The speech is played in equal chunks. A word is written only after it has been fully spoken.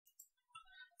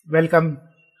Welcome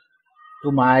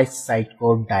to my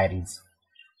Sitecore Diaries.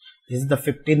 This is the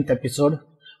 15th episode.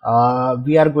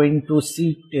 We are going to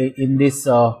see in this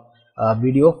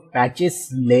video patches,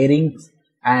 layering,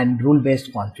 and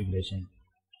rule-based configuration.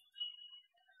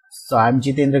 So I'm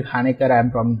Jitendra Ghanekar.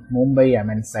 I'm from Mumbai. I'm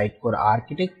a Sitecore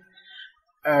architect.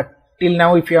 Till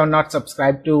now, if you have not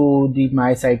subscribed to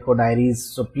my Sitecore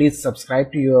Diaries, so please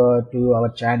subscribe to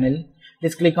our channel.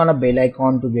 Please click on a bell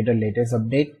icon to get a latest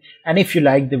update. And if you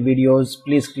like the videos,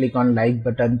 please click on like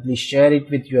button. Please share it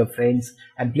with your friends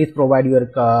and please provide your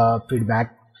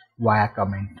feedback via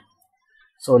comment.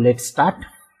 So let's start.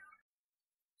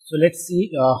 So let's see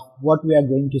what we are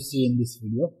going to see in this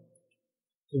video.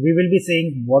 So we will be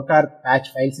saying what are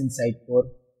patch files in Sitecore,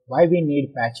 why we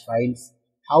need patch files,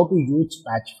 how to use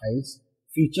patch files,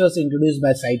 features introduced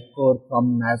by Sitecore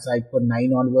from Sitecore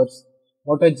 9 onwards,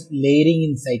 what is layering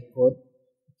in Sitecore,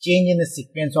 change in the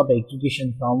sequence of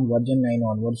execution from version 9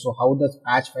 onwards. So how does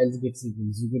patch files get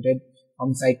executed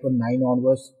from Sitecore 9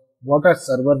 onwards, what are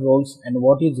server roles, and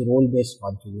what is role-based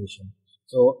configuration.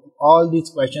 So all these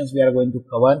questions we are going to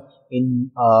cover in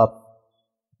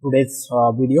today's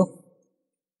video.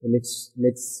 So let's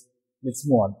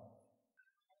move on.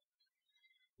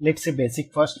 Let's say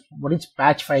basic first. What is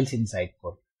patch files in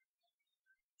Sitecore?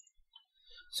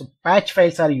 So patch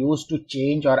files are used to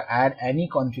change or add any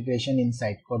configuration in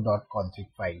Sitecore.config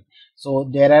file. So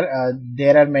there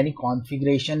are many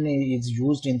configuration is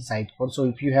used in Sitecore. So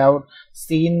if you have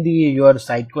seen your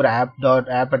Sitecore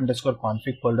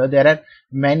app.app_config folder, there are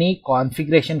many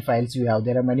configuration files you have.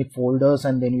 There are many folders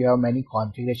and then you have many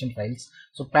configuration files.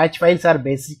 So patch files are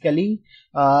basically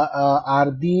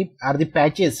are the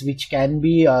patches which can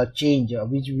be changed,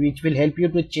 which will help you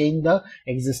to change the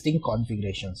existing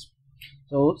configurations.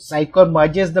 So Sitecore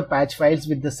merges the patch files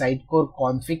with the Sitecore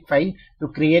config file to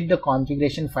create the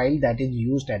configuration file that is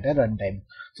used at a runtime.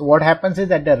 So what happens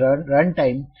is at the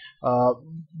runtime,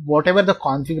 whatever the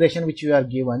configuration which you are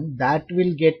given, that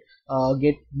will get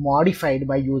modified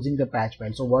by using the patch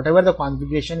file. So whatever the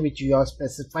configuration which you have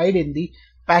specified in the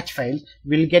patch file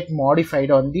will get modified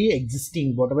on the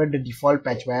existing, whatever the default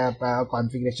patch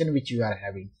configuration which you are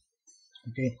having.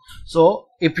 Okay, so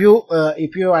if you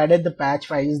added the patch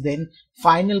files, then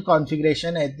final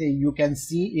configuration you can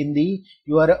see in the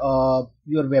your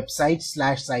website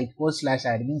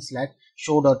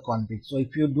 /sitecore/admin/show.config. So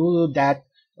if you do that,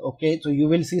 okay, so you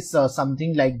will see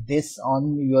something like this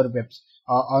on your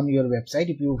website.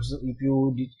 If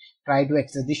you try to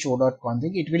access the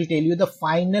show.config, it will tell you the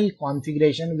final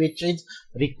configuration which is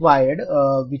required,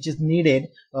 which is needed,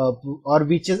 or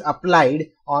which is applied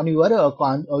on your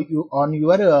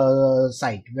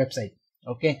website.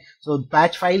 Okay, so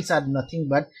patch files are nothing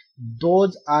but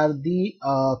those are the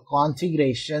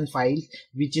configuration files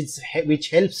which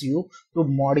helps you to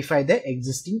modify the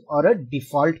existing or a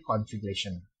default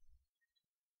configuration.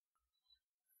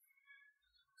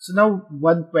 So now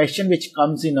one question which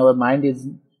comes in our mind is,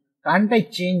 can't I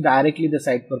change directly the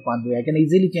Sitecore config? I can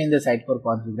easily change the Sitecore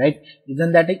config, right?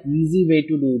 Isn't that an easy way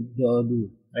to do,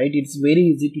 right? It's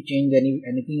very easy to change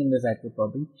anything in the Sitecore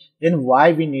config. Then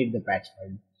why we need the patch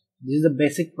file? This is the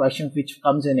basic question which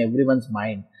comes in everyone's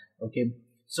mind. Okay,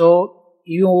 so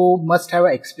you must have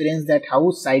experience that how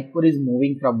Sitecore is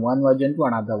moving from one version to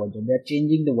another version. They are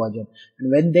changing the version, and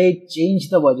when they change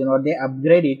the version or they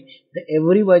upgrade it,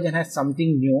 every version has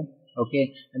something new.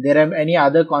 Okay, and there are any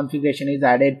other configuration is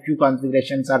added, few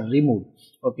configurations are removed.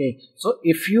 Okay, so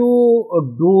if you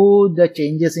do the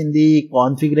changes in the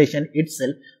configuration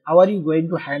itself, how are you going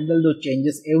to handle those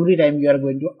changes every time you are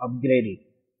going to upgrade it?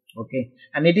 Okay,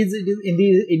 and it is in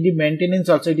the maintenance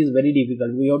also, it is very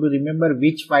difficult. We have to remember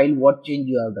which file what change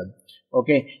you have done.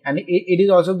 Okay, and it is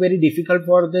also very difficult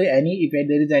for if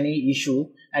there is any issue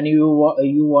and you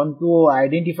want to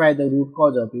identify the root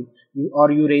cause of it,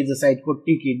 or you raise a Sitecore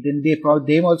ticket, then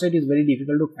them also it is very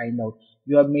difficult to find out.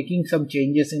 You are making some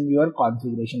changes in your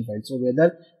configuration file. So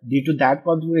whether due to that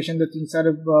configuration the things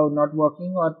are not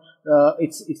working, or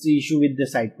it's the issue with the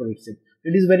Sitecore itself.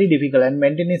 It is very difficult, and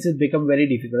maintenance has become very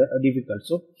difficult.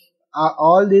 So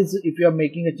all this, if you are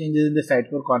making a changes in the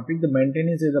Sitecore config, the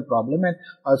maintenance is a problem, and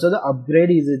also the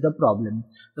upgrade is the problem.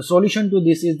 The solution to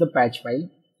this is the patch file.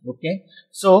 Okay,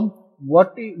 so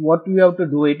what you have to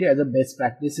do it as a best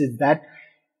practice is that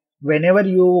whenever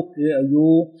you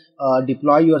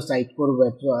deploy your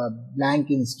Sitecore blank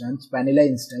instance, vanilla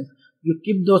instance, you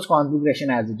keep those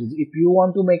configuration as it is. If you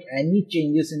want to make any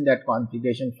changes in that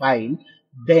configuration file,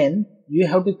 then you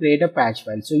have to create a patch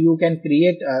file. So you can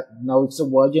create now it's a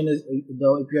version is if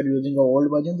you are using a old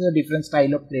version, there's a different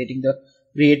style of creating the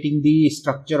creating the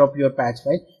structure of your patch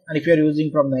file. And if you are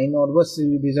using from 9 onwards,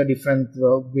 these are different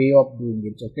way of doing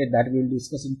it. Okay, that we will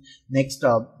discuss in next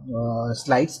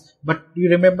slides. But you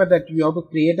remember that you have to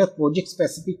create a project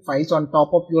specific files on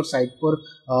top of your Sitecore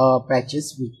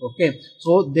patches. Okay,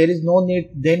 so there is no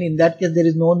need, then in that case there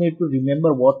is no need to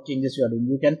remember what changes you are doing.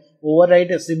 You can override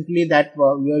simply that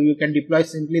you can deploy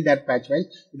simply that patch file.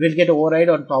 It will get override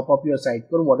on top of your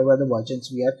Sitecore whatever the versions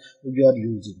you are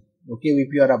using. Okay,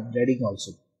 if you are upgrading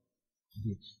also.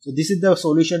 Okay. So this is the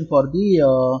solution for the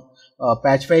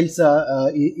patch files.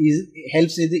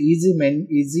 Helps with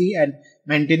easy and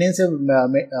maintenance.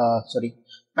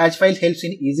 Patch file helps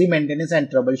in easy maintenance and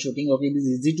troubleshooting. Okay, it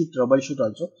is easy to troubleshoot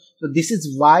also. So this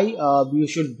is why you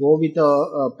should go with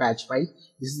a patch file.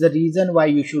 This is the reason why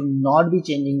you should not be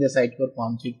changing the Sitecore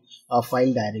config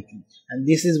file directly. And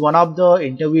this is one of the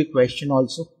interview question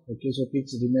also. Okay, so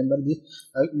please remember this.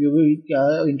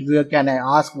 Interviewer can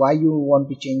ask why you want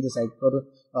to change the Sitecore,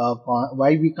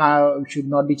 why we should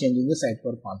not be changing the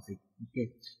Sitecore config.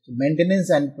 Okay, so maintenance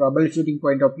and troubleshooting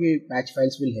point of view, patch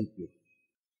files will help you.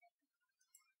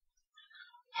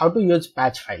 How to use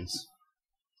patch files?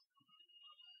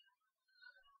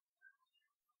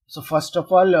 So first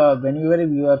of all, whenever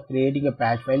you are creating a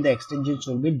patch file, the extension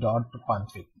should be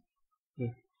 .config.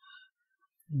 Okay.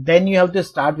 Then you have to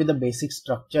start with the basic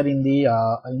structure in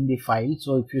the file.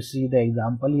 So if you see the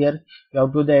example here, you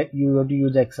have to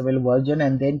use the XML version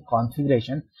and then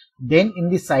configuration. Then in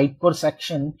the Sitecore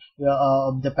section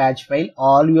of the patch file,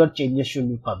 all your changes should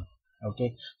be come.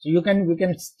 Okay, so we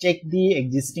can check the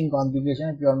existing configuration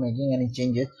if you are making any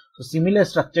changes. So similar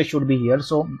structure should be here.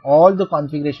 So all the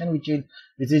configuration which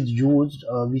is used,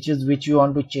 which you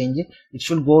want to change it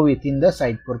should go within the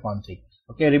Sitecore config.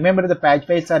 Okay, remember the patch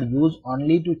files are used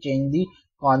only to change the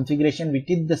configuration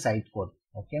within the Sitecore.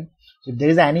 Okay, so if there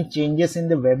is any changes in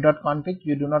the web.config,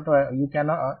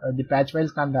 the patch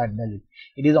files can't handle it.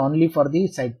 It is only for the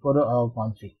Sitecore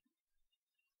config.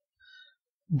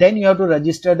 Then you have to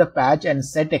register the patch and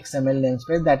set XML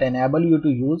namespace that enable you to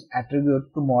use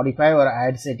attribute to modify or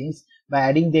add settings by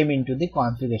adding them into the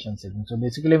configuration settings. So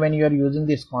basically, when you are using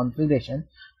this configuration,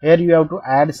 here you have to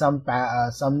add some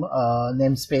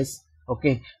namespace.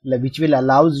 Okay, which will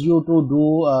allows you to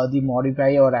do the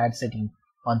modify or add setting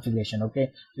configuration.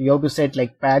 Okay, so you have to set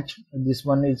like patch. This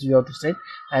one is you have to set,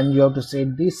 and you have to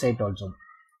set the set also.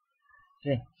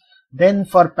 Okay. Then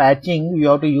for patching, you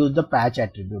have to use the patch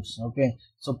attributes. Okay,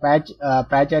 so patch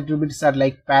attributes are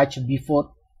like patch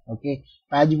before. Okay,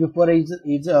 patch before is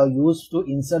used to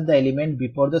insert the element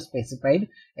before the specified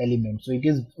element. So it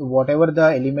is whatever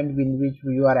the element in which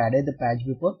you are added the patch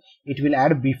before, it will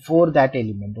add before that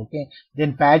element. Okay,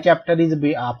 then patch after is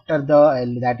after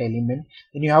that element.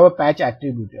 Then you have a patch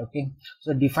attribute. Okay,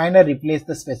 so define or replace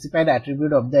the specified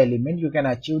attribute of the element. You can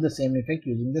achieve the same effect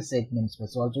using the set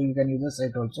namespace. Also you can use the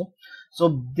set also.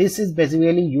 So this is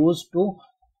basically used to,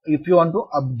 if you want to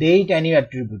update any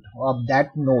attribute of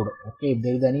that node. Okay, if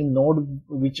there is any node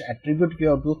which attribute you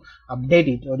have to update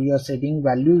it, or you are setting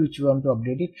value which you want to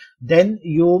update it, then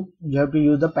you have to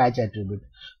use the patch attribute.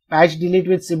 Patch delete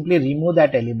will simply remove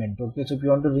that element. Okay, so if you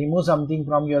want to remove something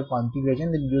from your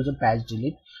configuration, then use a patch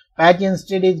delete. Patch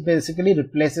instead is basically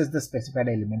replaces the specified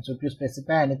element. So if you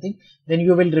specify anything, then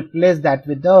you will replace that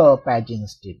with the patch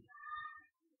instead.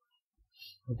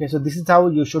 Okay, so this is how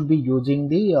you should be using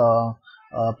the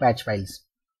patch files.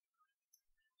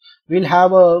 We'll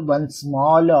have one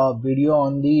small video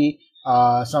on the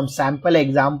some sample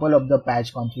example of the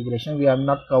patch configuration. We are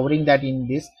not covering that in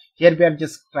this. Here we are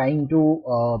just trying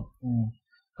to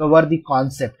cover the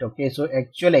concept. Okay, so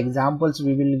actual examples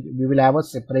we will have a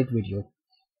separate video.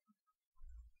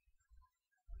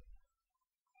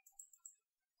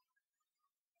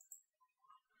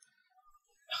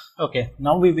 Okay,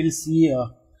 now we will see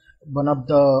one of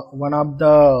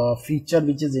the feature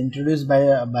which is introduced by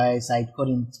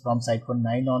Sitecore from Sitecore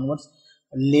 9 onwards,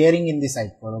 layering in the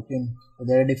Sitecore. Okay, so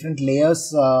there are different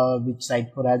layers which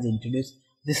Sitecore has introduced.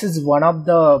 This is one of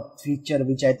the feature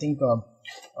which I think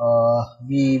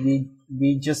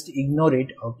we just ignore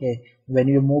it. Okay, when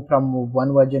you move from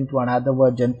one version to another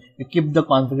version, you keep the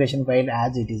configuration file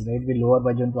as it is, right? With lower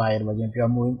version to higher version. If you are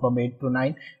moving from 8 to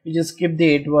 9, you just keep the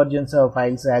 8 versions of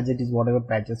files as it is, whatever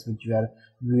patches which you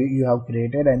have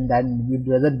created, and then you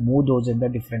doesn't move those in the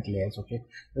different layers. Okay,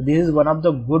 so this is one of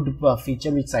the good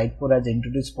feature which Sitecore has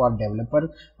introduced for developer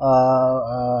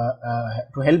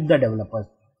to help the developers.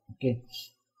 Okay,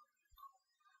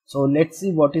 so let's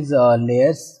see what is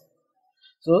layers.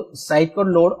 So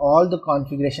Sitecore load all the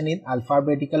configuration in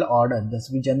alphabetical order.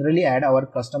 Thus we generally add our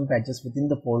custom patches within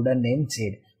the folder named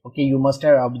Z. Okay, you must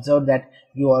have observed that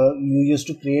you used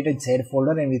to create a Z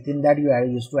folder, and within that you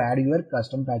used to add your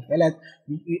custom patch file.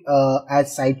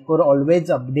 As Sitecore always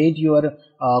update your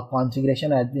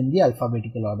configuration as in the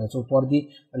alphabetical order. So for the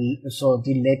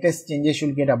latest changes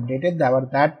should get updated. For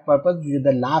that purpose,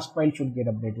 the last file should get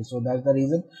updated. So that's the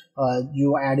reason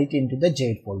you add it into the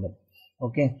Z folder.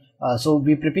 Okay, so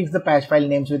we prefix the patch file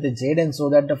names with a Z, and so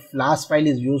that the last file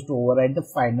is used to override the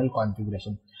final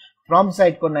configuration. From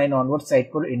Sitecore 9 onwards,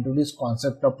 Sitecore introduced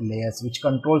concept of layers, which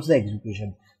controls the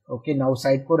execution. Okay, now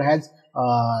Sitecore has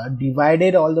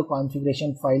divided all the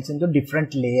configuration files into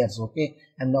different layers. Okay,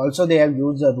 and also they have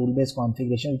used a rule-based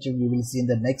configuration, which we will see in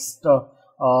the next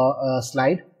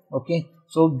slide. Okay,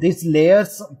 so these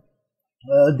layers,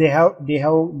 they have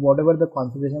whatever the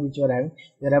configuration which you are having,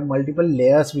 there are multiple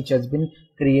layers which has been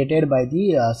created by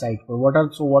the Sitecore.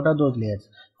 What are those layers?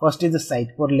 First is the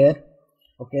Sitecore layer.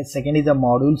 Okay, second is the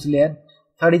modules layer,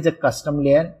 third is the custom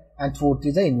layer, and fourth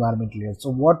is the environment layer. So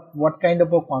what kind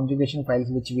of a configuration files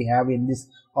which we have in this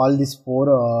all these four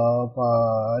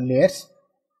layers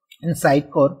in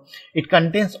Sitecore? It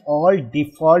contains all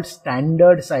default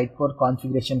standard Sitecore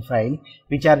configuration file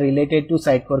which are related to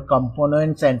Sitecore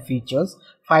components and features.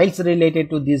 Files related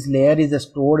to this layer is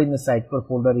stored in the Sitecore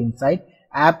folder inside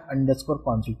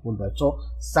app_config folder. So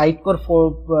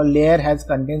Sitecore layer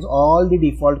contains all the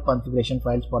default configuration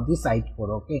files for the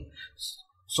Sitecore. Okay,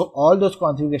 so all those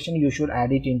configuration you should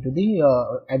add it into the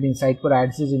Sitecore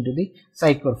adds this into the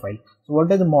Sitecore file. So what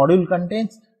does the module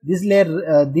contains? This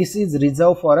layer this is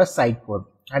reserved for a Sitecore,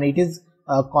 and it is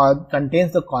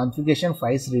contains the configuration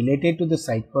files related to the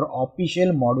Sitecore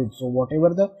official modules. So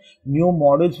whatever the new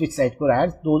modules which Sitecore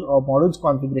adds, those modules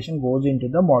configuration goes into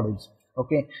the modules.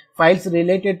 Okay, files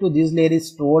related to this layer is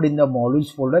stored in the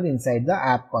modules folder inside the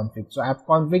app config. So app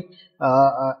config,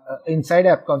 inside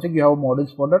app config you have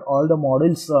modules folder. All the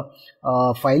modules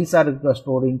files are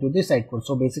stored into the Sitecore.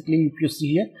 So basically, if you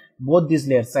see here, both these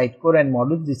layers, Sitecore and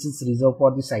modules, this is reserved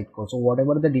for the Sitecore. So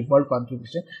whatever the default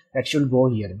configuration, that should go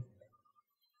here.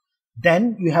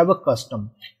 Then you have a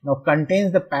custom. Now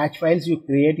contains the patch files you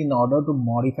create in order to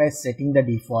modify setting the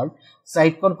default.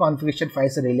 Sitecore configuration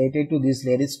files related to this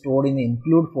layer is stored in the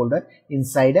include folder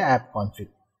inside the app config.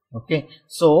 Okay,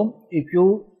 so if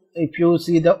you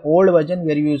see the old version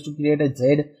where you used to create a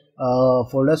Z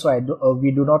folder, so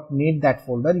we do not need that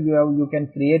folder. You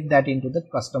can create that into the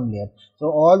custom layer.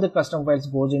 So all the custom files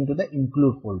goes into the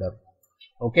include folder.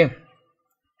 Okay,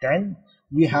 then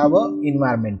we have a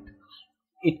environment.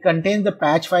 It contains the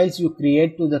patch files you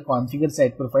create to the configure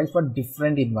Sitecore files for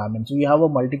different environments. So you have a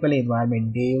multiple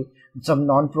environment, dev, some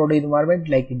non-prod environment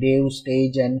like dev,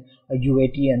 stage, and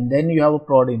UAT, and then you have a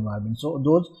prod environment. So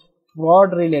those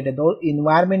prod related, those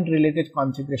environment related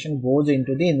configuration goes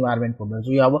into the environment folder.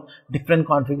 So you have a different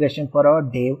configuration for our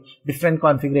dev, different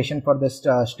configuration for the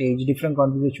stage, different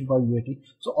configuration for UAT.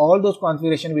 So all those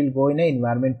configuration will go in an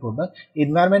environment folder.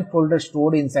 Environment folder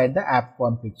stored inside the app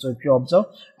config. So if you observe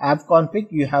app config,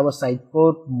 you have a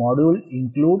Sitecore module,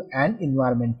 include, and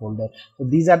environment folder. So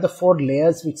these are the four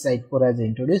layers which Sitecore has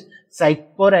introduced.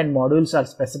 Sitecore and modules are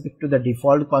specific to the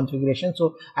default configuration.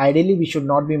 So ideally we should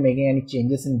not be making any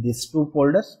changes in these two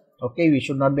folders. Okay, we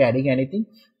should not be adding anything.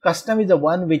 Custom is the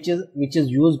one which is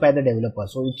used by the developer.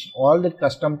 So all the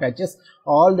custom patches,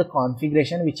 all the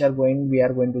configuration which we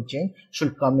are going to change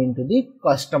should come into the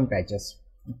custom patches.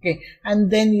 Okay, and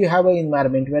then you have an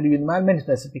environment where your environment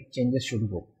specific changes should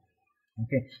go.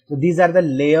 Okay, so these are the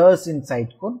layers in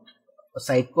Sitecore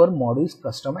modules,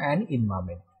 custom, and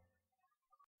environment.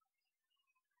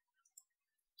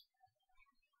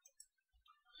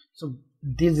 So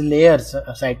these layers,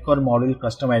 Sitecore module,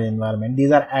 custom, and environment,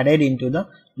 these are added into the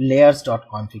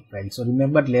layers.config file. So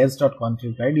remember,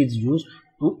 layers.config file is used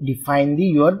to define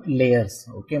your layers.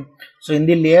 Okay, so in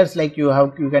the layers, like you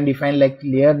can define like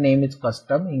layer name is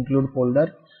custom, include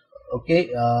folder. Okay,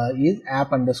 is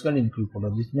app_include folder.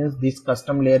 This means this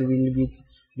custom layer will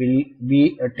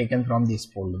be taken from this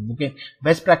folder. Okay,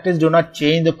 best practice, do not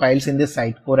change the files in the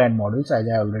Sitecore and modules, as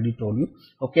I already told you.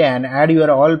 Okay, and add your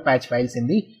all patch files in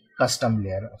the custom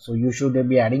layer. So you should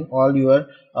be adding all your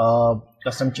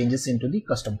custom changes into the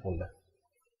custom folder.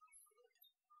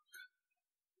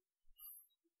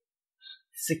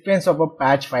 Sequence of a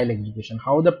patch file execution.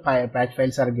 How the patch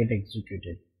files are get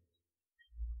executed.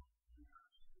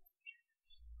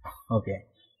 Okay,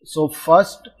 so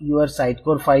first your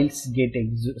Sitecore files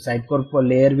Sitecore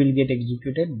layer will get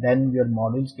executed, then your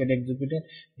modules get executed,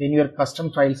 then your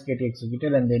custom files get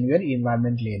executed, and then your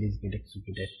environment layer is get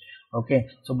executed. Okay,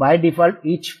 so by default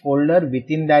each folder,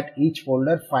 within that each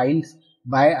folder files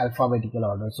by alphabetical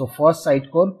order. So first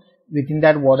Sitecore within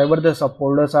that whatever the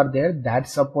subfolders are there, that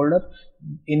subfolder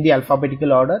in the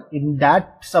alphabetical order, in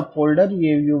that subfolder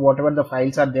you whatever the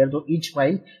files are there, so each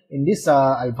file in this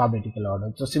alphabetical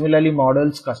order. So similarly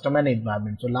models, custom and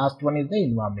environment. So last one is the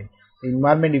environment. The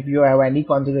environment, if you have any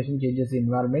configuration changes in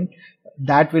environment,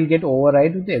 that will get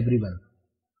override with everyone.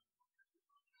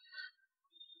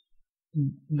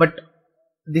 But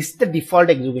this is the default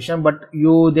execution, but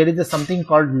there is something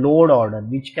called load order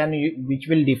which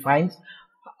will define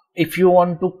if you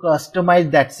want to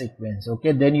customize that sequence.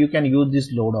 Okay, then you can use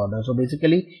this load order. So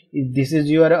basically if this is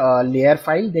your layer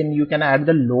file, then you can add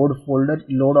the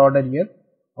load order here.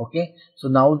 Okay, so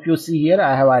now if you see here,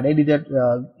 I have added that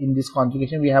in this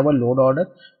configuration we have a load order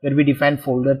where we define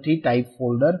folder tree, type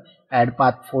folder, add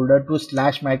path folder to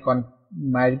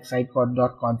my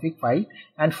sitecore.config file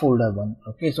and folder 1.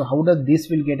 Okay, so how does this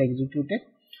will get executed?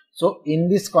 So in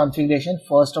this configuration,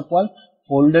 first of all,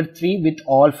 folder 3 with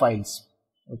all files.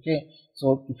 Okay,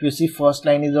 so if you see first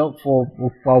line is for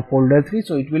folder 3,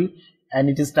 so it will, and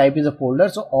its type is a folder,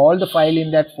 so all the file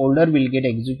in that folder will get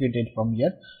executed from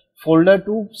here. Folder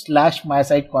 2 / my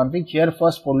site config, here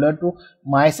first folder 2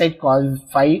 my site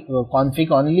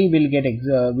config only will get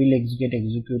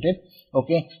executed.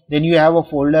 Okay, then you have a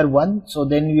folder 1, so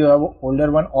then you have a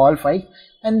folder 1 all files,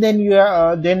 and then you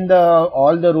have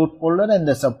all the root folder and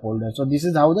the subfolder. So this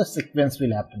is how the sequence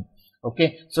will happen.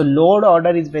 Okay, so load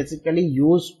order is basically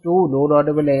used to, load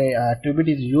order attribute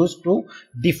is used to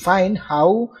define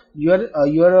how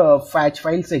your fetch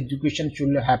files execution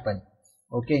should happen.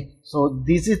 Okay, so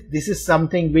this is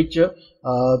something which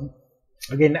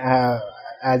again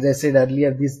as I said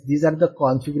earlier, these are the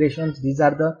configurations, these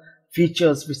are the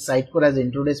features which Sitecore has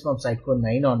introduced from Sitecore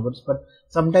 9 onwards. But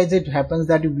sometimes it happens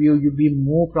that you be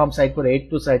moved from Sitecore 8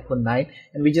 to Sitecore 9,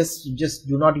 and we just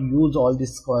do not use all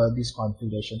this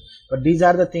configuration. But these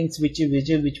are the things which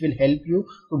will help you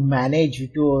to manage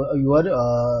your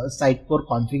Sitecore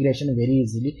configuration very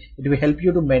easily. It will help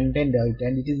you to maintain it,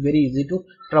 and it is very easy to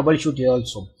troubleshoot it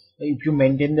also. If you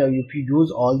if you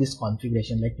use all this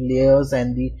configuration like layers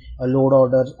and the load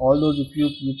orders, all those, if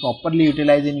you properly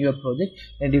utilize in your project,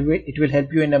 and it will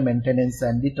help you in the maintenance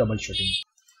and the troubleshooting.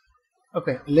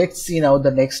 Okay, let's see now the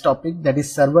next topic, that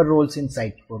is server roles in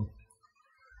Sitecore.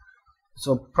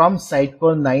 So from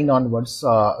Sitecore 9 onwards,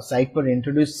 Sitecore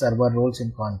introduced server roles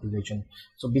in configuration.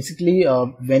 So basically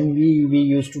when we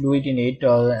used to do it in 8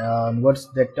 onwards,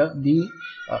 that the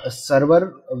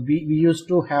server, we used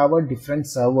to have a different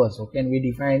servers. Okay, and we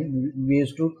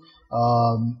used to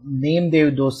name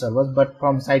those servers. But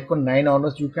from Sitecore 9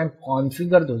 onwards, you can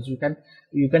configure those, you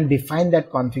can define that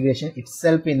configuration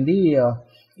itself in the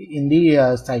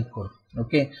Sitecore.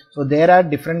 Okay, so there are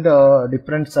different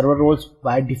server roles.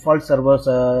 By default, server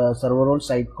roles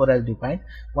Sitecore has defined.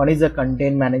 One is the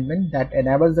content management, that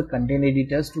enables the content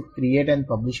editors to create and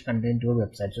publish content to your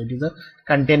website. So it is a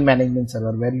content management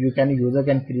server where user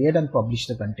can create and publish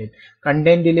the content.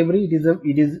 Content delivery,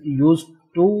 it is used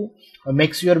to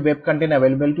makes your web content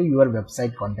available to your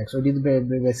website context. So it is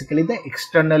basically the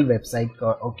external website.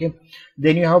 Okay,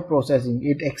 then you have processing.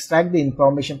 It extracts the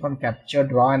information from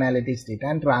captured raw analytics data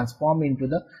and transform into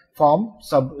the form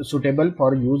suitable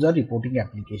for user reporting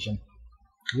application.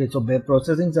 Okay, so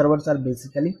processing servers are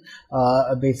basically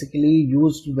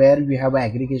used where we have an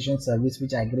aggregation service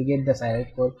which aggregate the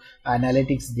Sitecore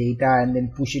analytics data and then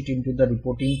push it into the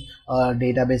reporting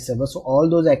database server. So all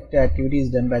those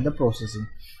activities done by the processing.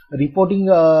 Reporting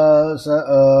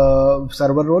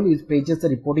server role is pages the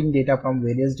reporting data from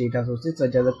various data sources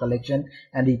such as a collection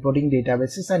and reporting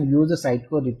databases and use the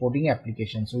Sitecore reporting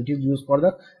application. So it is used for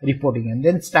the reporting, and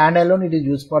then standalone, it is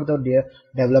used for the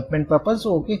development purpose.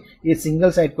 So okay, a single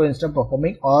Sitecore instance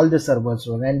performing all the servers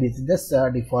role, and this is the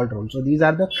default role. So these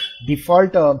are the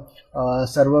default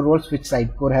server roles which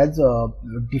Sitecore has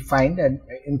defined, and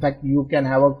in fact you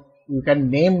can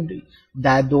name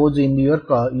those in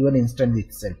your instance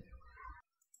itself.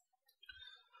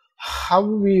 How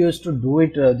we used to do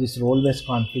it, this role based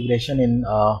configuration in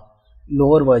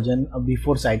lower version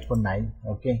before Sitecore 9.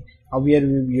 Okay, how we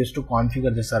used to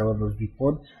configure the server roles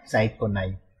before Sitecore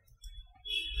 9.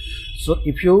 So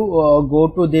if you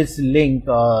go to this link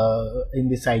in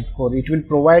the Sitecore, it will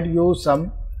provide you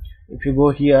some, if you go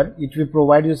here, it will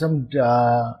provide you some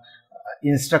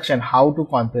instruction how to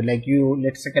configure. Like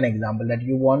let's take an example that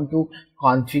you want to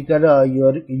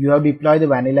configure you have deployed the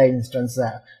vanilla instance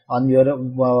on your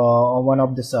on one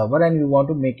of the server, and you want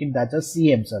to make it as a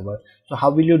CM server. So how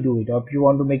will you do it? Or if you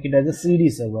want to make it as a CD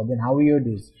server, then how will you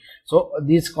do this? So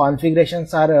these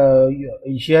configurations are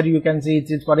here you can see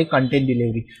it is for a content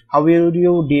delivery. How will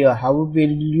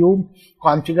you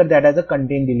configure that as a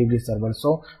content delivery server?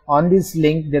 So on this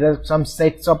link there are some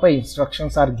sets of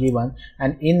instructions are given,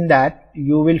 and in that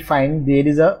you will find there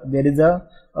is a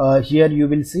here you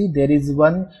will see there is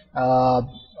one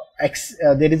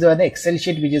there is an Excel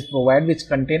sheet which is provided, which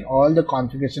contain all the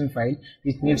configuration file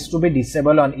which needs to be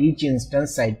disabled on each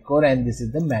instance Sitecore, and this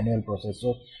is the manual process.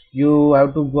 So you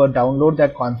have to go download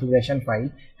that configuration file,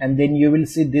 and then you will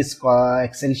see this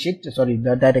Excel sheet, sorry,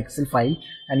 that Excel file,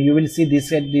 and you will see this.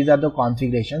 These are the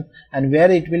configurations, and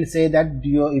where it will say that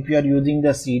if you are using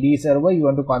the CD server, you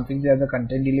want to configure the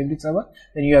content delivery server,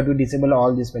 then you have to disable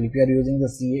all this file. If you are using the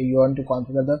you want to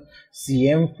configure the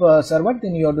CM server,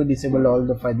 then you have to disable all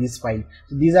the this file.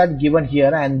 So these are given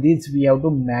here, and these we have to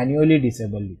manually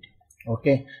disable it.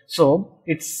 Okay, so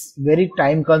it's very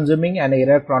time consuming and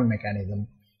error prone mechanism.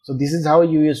 So this is how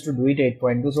you used to do it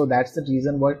 8.2. So that's the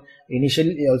reason why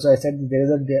initially also I said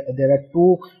there are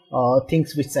two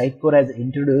things which Sitecore has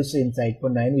introduced in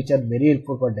Sitecore 9 which are very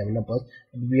helpful for developers.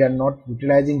 We are not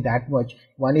utilizing that much.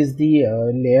 One is the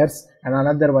layers, and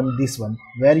another one this one,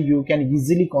 where you can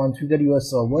easily configure your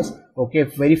servers, okay,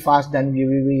 very fast than we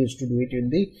used to do it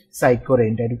in the Sitecore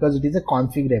entire, because it is a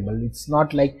configurable. It's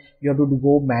not like you have to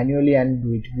go manually and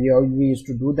do it. We used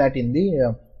to do that in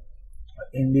the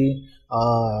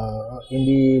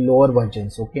lower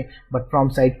versions, okay, but from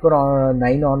Sitecore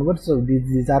 9 onwards, so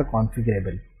these are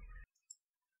configurable.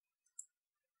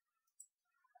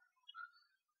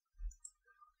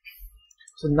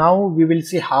 So now we will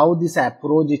see how this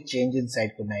approach is changed in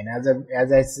Sitecore 9. As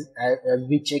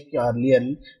we checked earlier,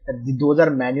 that those are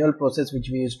manual process which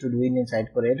we used to do in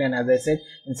Sitecore 8, and as I said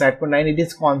in Sitecore 9 it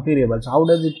is configurable. So how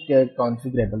does it get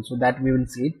configurable? So that we will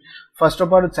see it. First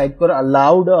of all, Sitecore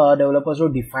allowed developers to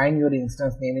define your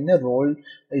instance name in the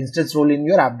instance role in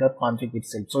your app.config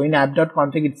itself. So in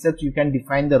app.config itself, you can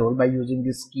define the role by using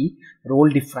this key role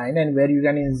define, and where you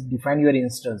can define your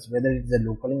instance, whether it is a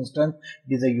local instance,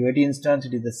 it is a UAT instance,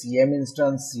 it is a CM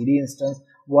instance, CD instance,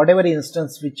 whatever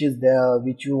instance which is there,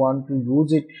 which you want to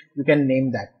use it, you can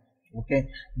name that. Okay,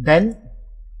 then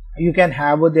you can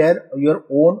have there your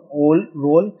own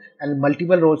role and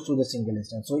multiple roles to the single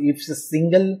instance. So if a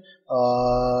single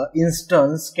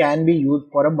instance can be used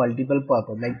for a multiple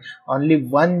purpose, like only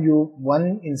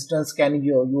one instance can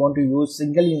you want to use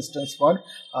single instance for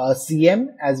CM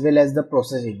as well as the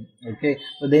processing. Okay,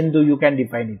 so then you can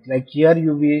define it. Like here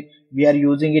we are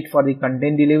using it for the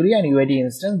content delivery and UAT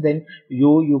instance, then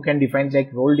you can define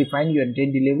like role define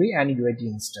content delivery and UAT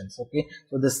instance. Okay,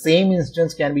 so the same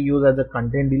instance can be used as a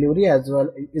content delivery as well,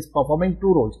 is performing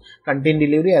two roles, content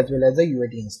delivery as well as a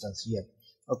UAT instance here.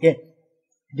 Okay,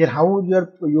 then how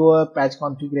your patch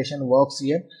configuration works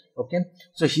here. Okay,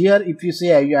 so here if you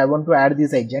say I want to add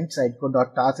this agent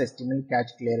sitecore.task HTML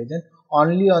catch clear agent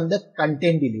only on the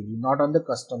content delivery, not on the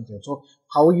custom thread. So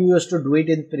how you used to do it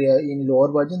in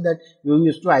lower version, that you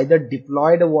used to either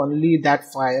deploy only that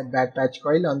file, that patch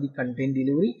coil on the content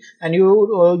delivery, and you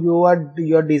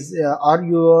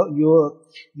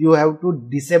have to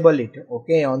disable it,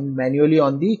 okay, on manually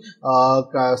on the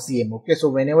CM. Okay, so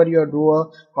whenever you do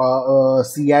a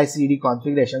CI CD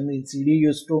configuration, in CD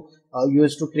used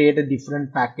to create a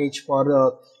different package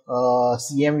for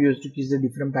CM used to use a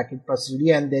different package for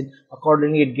CD, and then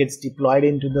accordingly it gets deployed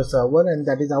into the server, and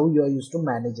that is how you are used to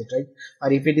manage it, right?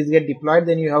 Or if it is get deployed,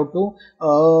 then you have to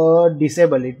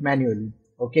disable it manually.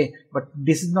 Okay, but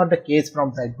this is not the case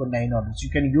from Sitecore 9 onwards. You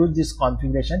can use this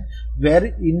configuration, where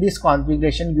in this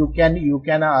configuration you can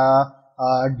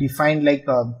define like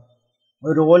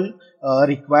role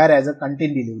require as a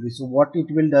content delivery. So what it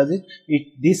will does is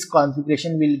this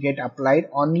configuration will get applied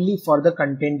only for the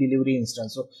content delivery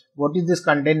instance. So what is this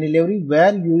content delivery?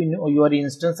 Where you in your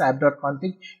instance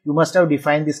app.config, you must have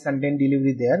defined this content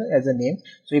delivery there as a name.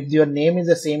 So if your name is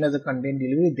the same as a content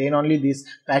delivery, then only this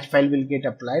patch file will get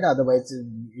applied, otherwise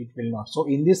it will not. So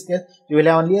in this case, you will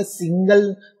have only a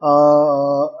single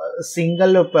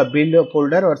build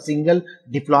folder or single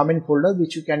deployment folder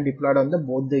which you can deploy on the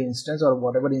both the instance or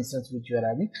whatever instance which you are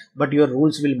having, but your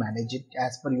rules will manage it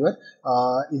as per your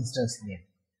instance name.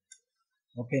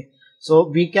 Okay, so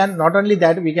we can not only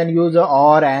that, we can use a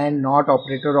or and not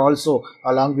operator also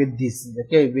along with this.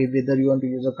 Okay, whether you want to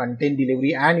use a content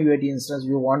delivery and UAT instance,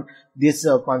 you want this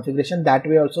configuration, that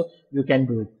way also you can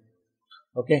do it.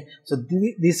 Okay, so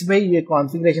this way your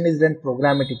configuration is done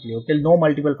programmatically. Okay, no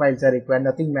multiple files are required,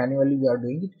 nothing manually you are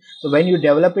doing it. So when you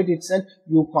develop it itself,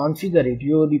 you configure it,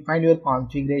 you define your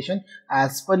configuration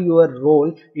as per your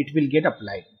role, it will get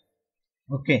applied.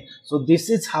 Okay, so this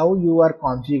is how you are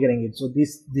configuring it. So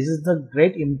this is the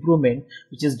great improvement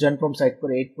which is done from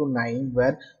Sitecore 8 to 9,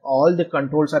 where all the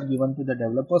controls are given to the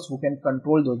developers who can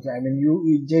control those. I mean,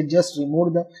 you just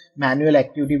remove the manual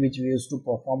activity which we used to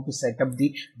perform to set up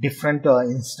the different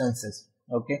instances.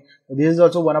 Okay, so this is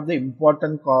also one of the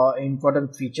important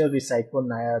features with Sitecore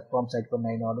 9 from Sitecore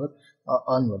 9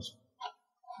 onwards.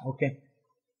 Okay.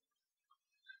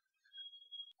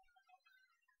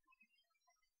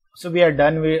 So we are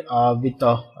done with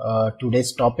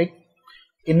today's topic.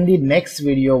 In the next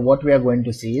video, what we are going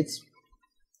to see is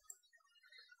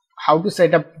how to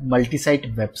set up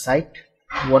multi-site website,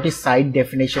 what is site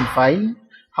definition file,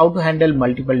 how to handle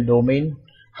multiple domain,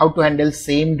 how to handle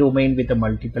same domain with a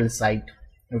multiple site.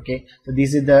 Okay, so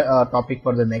this is the topic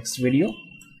for the next video.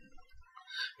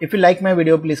 If you like my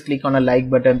video, please click on a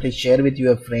like button, please share with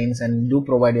your friends, and do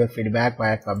provide your feedback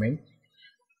via comment.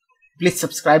 Please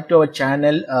subscribe to our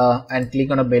channel and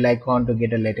click on a bell icon to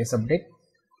get a latest update.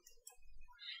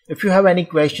 If you have any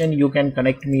question, you can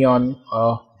connect me on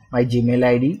my Gmail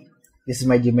ID. This is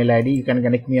my Gmail ID. You can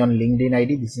connect me on LinkedIn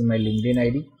ID. This is my LinkedIn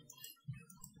ID.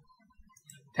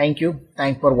 Thank you.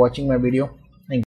 Thanks for watching my video. Thank you.